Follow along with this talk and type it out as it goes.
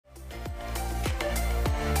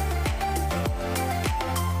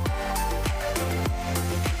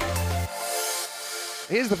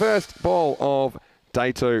Here's the first ball of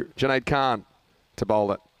day 2. Junaid Khan to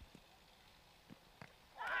bowl it.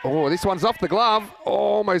 Oh, this one's off the glove.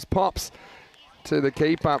 Almost pops to the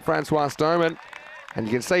keeper, Francois Stoneman. And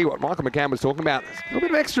you can see what Michael McCann was talking about. A little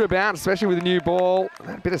bit of extra bounce, especially with a new ball.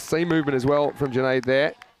 A bit of seam movement as well from Junaid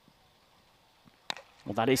there.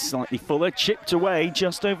 Well, that is slightly fuller, chipped away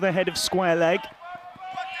just over the head of square leg.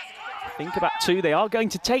 Think about 2. They are going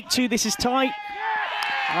to take 2. This is tight.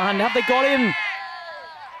 And have they got him?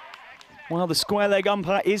 Well, the square leg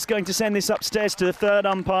umpire is going to send this upstairs to the third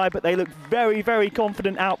umpire, but they look very, very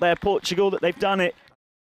confident out there, Portugal, that they've done it.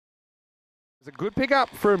 It's a good pick up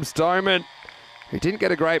from Stoneman, who didn't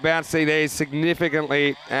get a great bounce. See, there,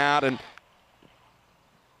 significantly out. And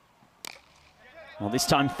well, this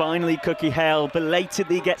time, finally, Cookie Hale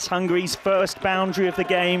belatedly gets Hungary's first boundary of the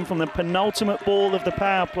game from the penultimate ball of the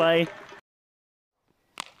power play.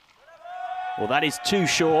 Well, that is too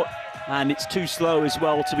short, and it's too slow as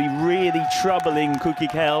well to be really troubling Cookie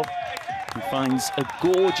Hale, who finds a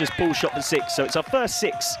gorgeous pull shot for 6. So it's our first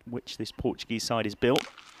 6, which this Portuguese side is built.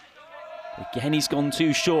 Again, he's gone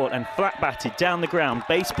too short and flat batted down the ground,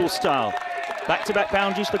 baseball style. Back-to-back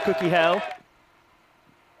boundaries for Cookie Hale.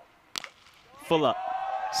 Fuller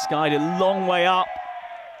skied a long way up,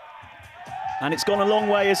 and it's gone a long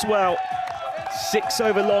way as well. 6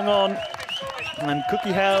 over long on, and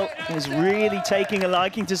Cookie Hale is really taking a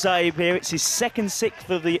liking to Zaib here. It's his second 6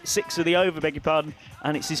 of the over, beg your pardon,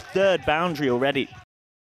 and it's his 3rd boundary already.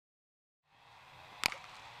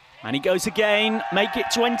 And he goes again, make it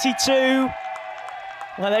 22.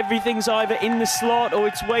 Well, everything's either in the slot or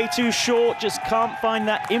it's way too short, just can't find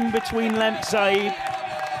that in-between length, Zaib.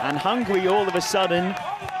 And Hungary, all of a sudden,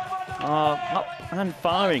 are up and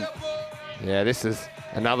firing. yeah, this is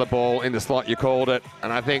another ball in the slot, you called it.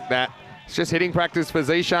 And I think that it's just hitting practice for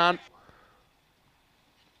Zishan.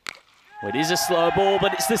 Well, it is a slow ball,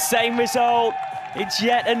 but it's the same result. It's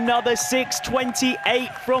yet another 6, 28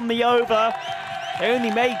 from the over. They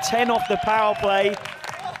only made 10 off the power play,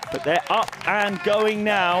 but they're up and going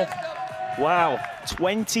now. Wow,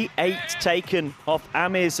 28 taken off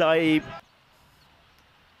Amir Zaib.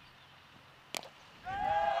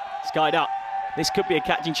 Skied up. This could be a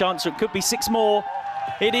catching chance, or it could be 6 more.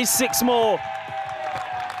 It is 6 more.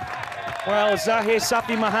 Well, Zahir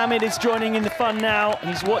Safi Mohammed is joining in the fun now.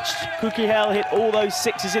 He's watched Cookie Hale hit all those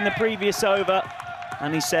 6s in the previous over,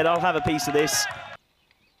 and he said, I'll have a piece of this.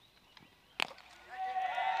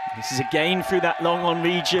 This is again through that long on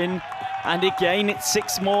region, and again it's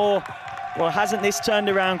 6 more. Well, hasn't this turned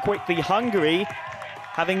around quickly? Hungary,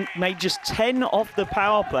 having made just 10 off the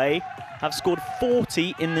power play, have scored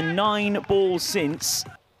 40 in the 9 balls since.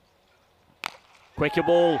 Quicker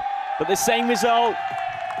ball, but the same result.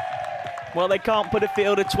 Well, they can't put a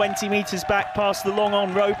fielder 20 metres back past the long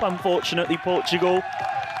on rope, unfortunately, Portugal.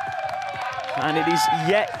 And it is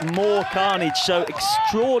yet more carnage, so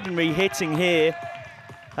extraordinary hitting here.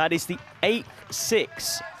 That is the 8th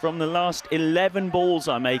 6 from the last 11 balls,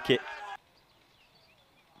 I make it.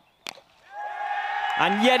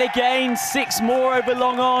 And yet again, 6 more over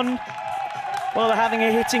long on. Well, they're having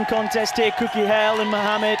a hitting contest here, Cookie Hale and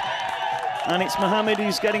Mohammed. And it's Mohammed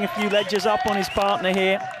who's getting a few ledgers up on his partner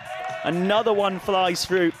here. Another one flies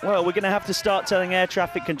through. Well, we're going to have to start telling air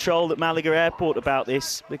traffic control at Malaga Airport about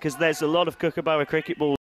this, because there's a lot of Kookaburra cricket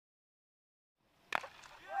balls.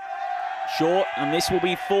 Short, and this will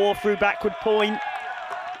be 4 through backward point.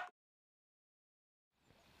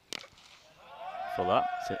 Fuller.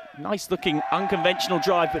 It's a nice looking unconventional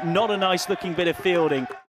drive, but not a nice looking bit of fielding.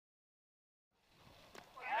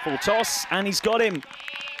 Full toss, and he's got him.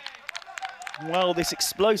 Well, this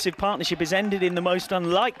explosive partnership has ended in the most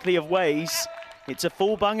unlikely of ways. It's a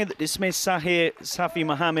full bunger that dismissed Zahir Safi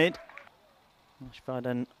Mohammed.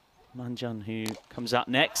 Ashfadan Manjan, who comes out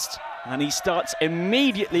next, and he starts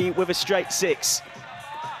immediately with a straight 6.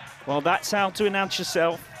 Well, that's how to announce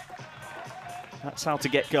yourself. That's how to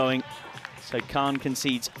get going. So Khan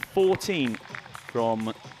concedes 14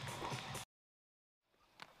 from...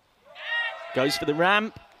 Goes for the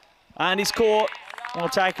ramp, and he's caught. Well,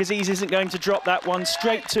 Tariq Aziz isn't going to drop that one,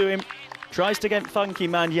 straight to him. Tries to get funky,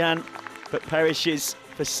 Manjan, but perishes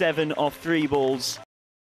for 7 off 3 balls.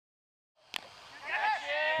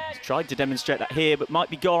 He's tried to demonstrate that here, but might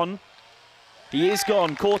be gone. He is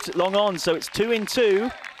gone, caught it long on, so it's 2 in 2.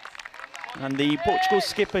 And the Portugal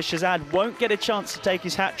skipper, Shazad, won't get a chance to take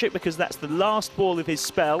his hat-trick because that's the last ball of his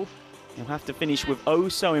spell. He'll have to finish with oh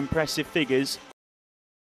so impressive figures.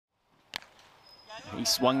 He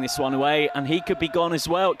swung this one away, and he could be gone as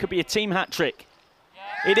well. It could be a team hat-trick.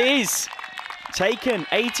 It is! Taken,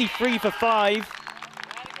 83 for 5.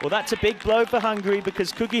 Well, that's a big blow for Hungary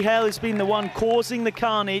because Kugihel has been the one causing the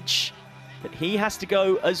carnage, but he has to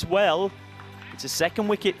go as well. It's a second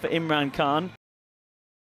wicket for Imran Khan,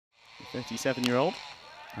 the 37-year-old,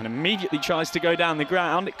 and immediately tries to go down the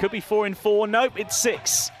ground. It could be 4 in 4. Nope, it's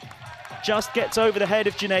 6. Just gets over the head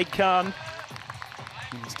of Junaid Khan.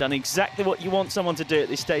 He's done exactly what you want someone to do at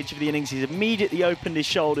this stage of the innings. He's immediately opened his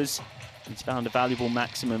shoulders. He's found a valuable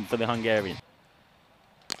maximum for the Hungarian.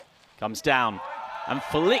 Comes down and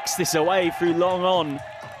flicks this away through long on.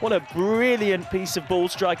 What a brilliant piece of ball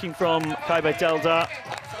striking from Kaibat Eldar.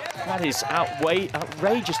 That is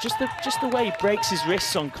outrageous. Just the way he breaks his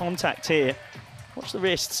wrists on contact here. Watch the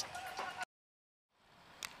wrists.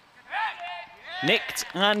 Nicked,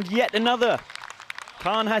 and yet another.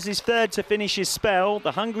 Khan has his third to finish his spell.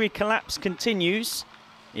 The Hungary collapse continues.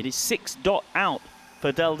 It is 6 out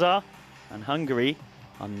for Deldar, and Hungary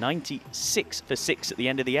are 96 for 6 at the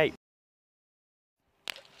end of the 8th.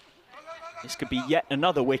 This could be yet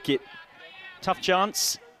another wicket. Tough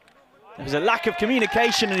chance. There was a lack of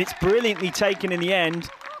communication, and it's brilliantly taken in the end.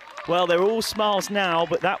 Well, they're all smiles now,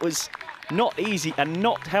 but that was not easy and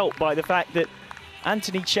not helped by the fact that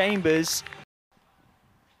Anthony Chambers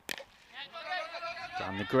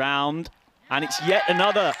down the ground, and it's yet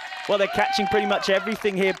another. Well, they're catching pretty much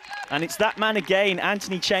everything here, and it's that man again,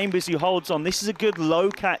 Anthony Chambers, who holds on. This is a good low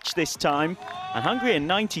catch this time, and Hungary are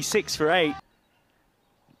 96 for 8.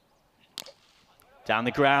 Down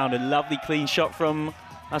the ground, a lovely clean shot from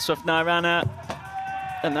Ashraf Nairana,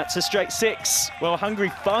 and that's a straight 6. Well,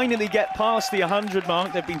 Hungary finally get past the 100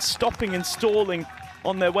 mark. They've been stopping and stalling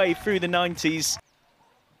on their way through the 90s.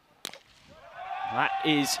 That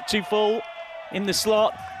is too full in the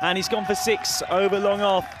slot, and he's gone for 6 over long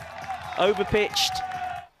off, over pitched.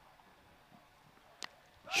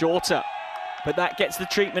 Shorter, but that gets the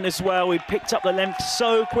treatment as well. We picked up the length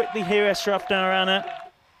so quickly here, Ashraf Nairana.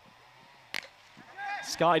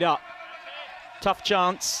 Skied up, tough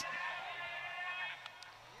chance.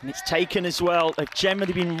 And it's taken as well. They've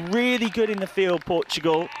generally been really good in the field,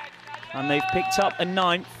 Portugal, and they've picked up a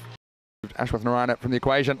 9th. Ashraf Nairana from the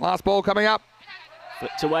equation. Last ball coming up.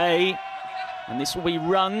 Flipped away, and this will be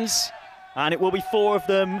runs, and it will be 4 of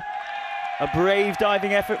them. A brave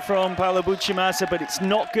diving effort from Paolo Bucimasa, but it's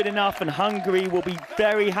not good enough, and Hungary will be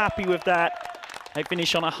very happy with that. They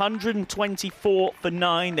finish on 124 for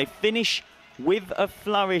 9. They finish with a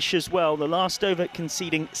flourish as well. The last over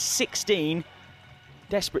conceding 16.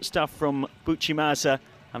 Desperate stuff from Bucimasa,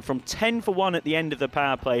 and from 10 for 1 at the end of the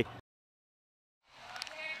power play.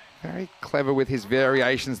 Very clever with his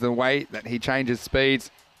variations, the way that he changes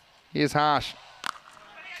speeds. Here's Harsh.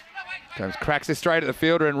 Goes, cracks this straight at the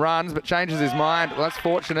fielder and runs, but changes his mind. Well, that's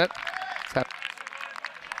fortunate.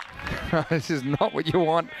 This is not what you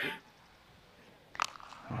want.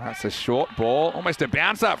 Oh, that's a short ball. Almost a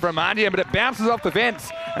bounce up from Mandia, but it bounces off the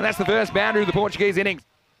fence. And that's the first boundary of the Portuguese innings.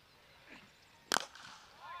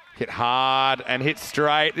 Hit hard and hit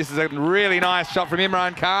straight. This is a really nice shot from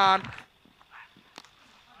Imran Khan.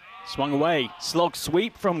 Swung away, slog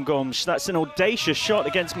sweep from Gomes. That's an audacious shot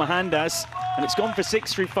against Mohandas, and it's gone for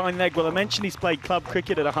 6 through fine leg. Well, I mentioned he's played club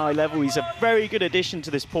cricket at a high level. He's a very good addition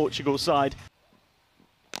to this Portugal side.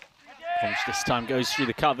 Gomes this time goes through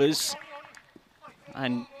the covers,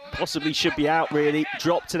 and possibly should be out, really.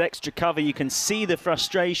 Dropped an extra cover. You can see the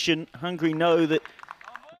frustration. Hungary know that.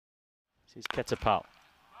 This is Ketapal.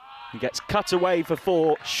 He gets cut away for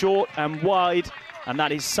 4, short and wide. And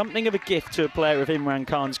that is something of a gift to a player of Imran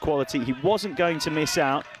Khan's quality. He wasn't going to miss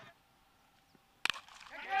out.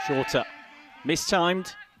 Shorter.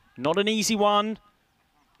 Mistimed. Not an easy one.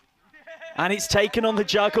 And it's taken on the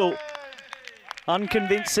juggle.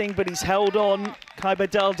 Unconvincing, but he's held on.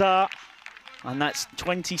 Kaibat Eldar. And that's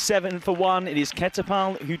 27 for 1. It is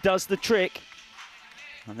Ketapal who does the trick.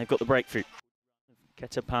 And they've got the breakthrough.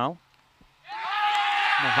 Ketapal.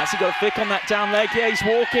 Now, has he got a flick on that down leg? Yeah, he's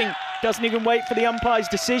walking. Doesn't even wait for the umpire's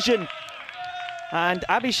decision. And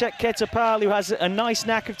Abhishek Ketapal, who has a nice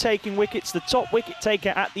knack of taking wickets, the top wicket taker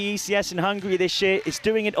at the ECS in Hungary this year, is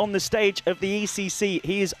doing it on the stage of the ECC.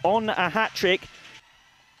 He is on a hat-trick.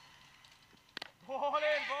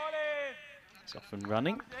 It's off and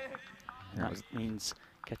running. That means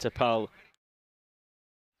Ketapal.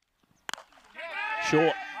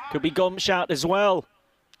 Short. Could be Gomshout as well.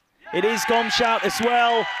 It is Gomshout as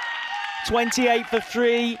well. 28 for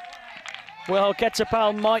 3. Well,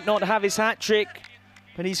 Ketapal might not have his hat-trick,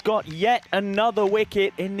 but he's got yet another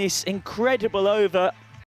wicket in this incredible over.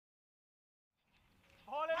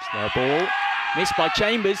 Slow ball, missed by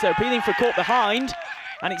Chambers. They're appealing for a caught behind,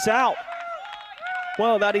 and it's out.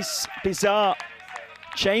 Well, that is bizarre.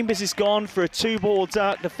 Chambers is gone for a 2-ball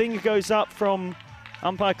duck. The finger goes up from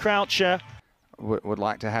Umpire Croucher. Would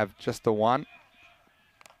like to have just the one.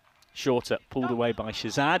 Shorter, pulled away by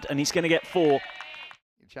Shazad, and he's going to get 4. You're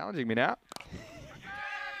challenging me now.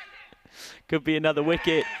 Could be another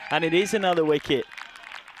wicket, and it is another wicket.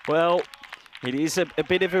 Well, it is a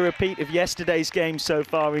bit of a repeat of yesterday's game so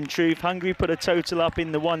far, in truth. Hungary put a total up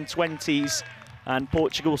in the 120s, and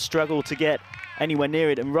Portugal struggled to get anywhere near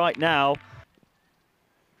it. And right now,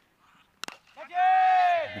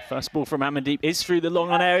 the first ball from Amandeep is through the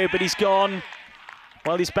long-on area, but he's gone.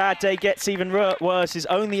 Well, his bad day gets even worse. His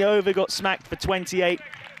only over got smacked for 28,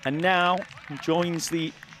 and now he joins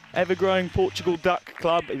the ever-growing Portugal Duck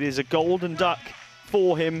Club. It is a golden duck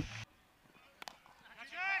for him.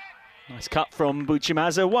 Nice cut from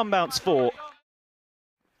Buchimaza, 1 bounce 4.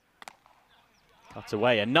 Cut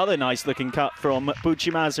away, another nice looking cut from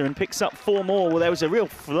Buchimaza, and picks up 4 more. Well, there was a real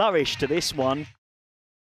flourish to this one.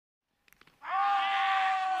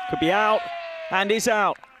 Could be out, and is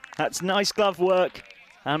out. That's nice glove work,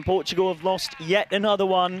 and Portugal have lost yet another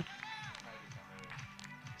one.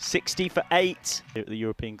 60 for 8 at the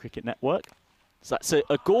European Cricket Network. So that's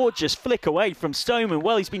a gorgeous flick away from Stoneman.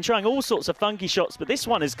 Well, he's been trying all sorts of funky shots, but this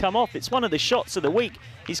one has come off. It's one of the shots of the week.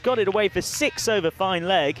 He's got it away for 6 over fine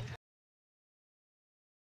leg.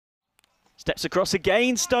 Steps across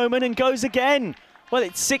again, Stoneman, and goes again. Well,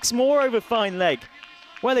 it's 6 more over fine leg.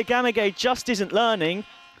 Well, the Gamage just isn't learning.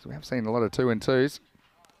 Because we have seen a lot of 2 and 2s.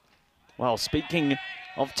 Well, speaking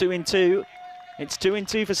of 2 and 2, it's 2 and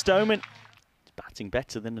 2 for Stoneman. He's batting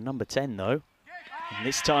better than the number 10, though. And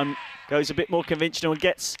this time goes a bit more conventional and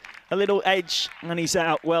gets a little edge, and he's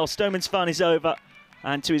out. Well, Stoneman's fun is over,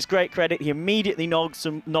 and to his great credit, he immediately nods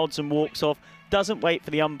and walks off. Doesn't wait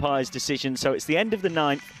for the umpire's decision, so it's the end of the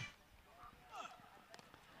 9th.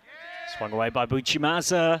 Swung away by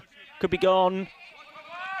Buchimaza. Could be gone.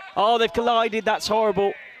 Oh, they've collided. That's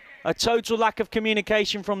horrible. A total lack of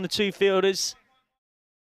communication from the 2 fielders.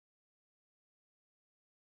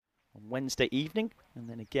 On Wednesday evening, and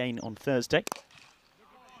then again on Thursday.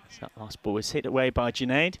 So that last ball was hit away by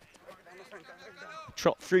Junaid.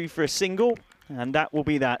 Trot through for a single, and that will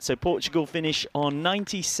be that. So Portugal finish on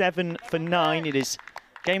 97 for 9. It is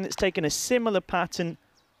a game that's taken a similar pattern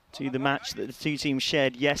to the match that the 2 teams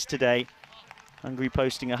shared yesterday. Hungary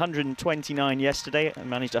posting 129 yesterday and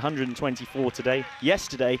managed 124 today.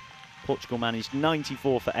 Yesterday, Portugal managed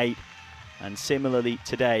 94 for 8, and similarly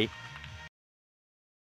today,